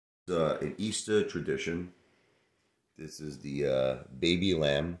An Easter tradition. This is the baby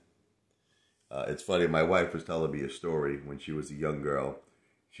lamb. It's funny, my wife was telling me a story when she was a young girl.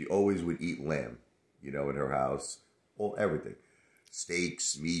 She always would eat lamb, in her house. Well, everything.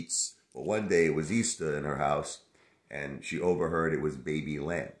 Steaks, meats. But one day it was Easter in her house, and she overheard it was baby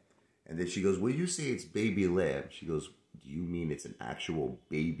lamb. And then she goes, "When you say it's baby lamb," she goes, "Do you mean it's an actual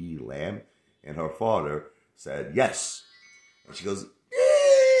baby lamb?" And her father said, "Yes." And she goes,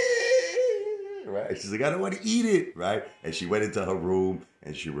 right? She's like, "I don't want to eat it," right? And she went into her room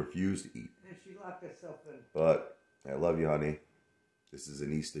and she refused to eat. And she locked herself in. But I love you, honey. This is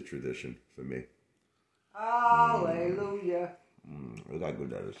an Easter tradition for me. Hallelujah. Look how good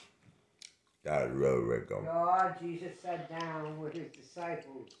that is. That is really, really good. God, Jesus sat down with his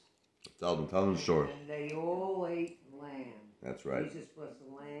disciples. Tell them the story. And they all ate lamb. That's right. Jesus was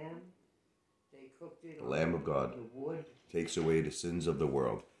the lamb. They cooked it The Lamb of God. The wood. Takes away the sins of the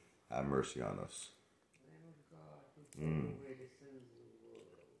world. Have mercy on us. Lamb of God who takes away the sins of the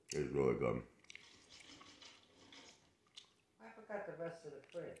world. It's really good. I forgot the rest of the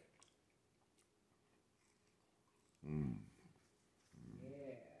bread.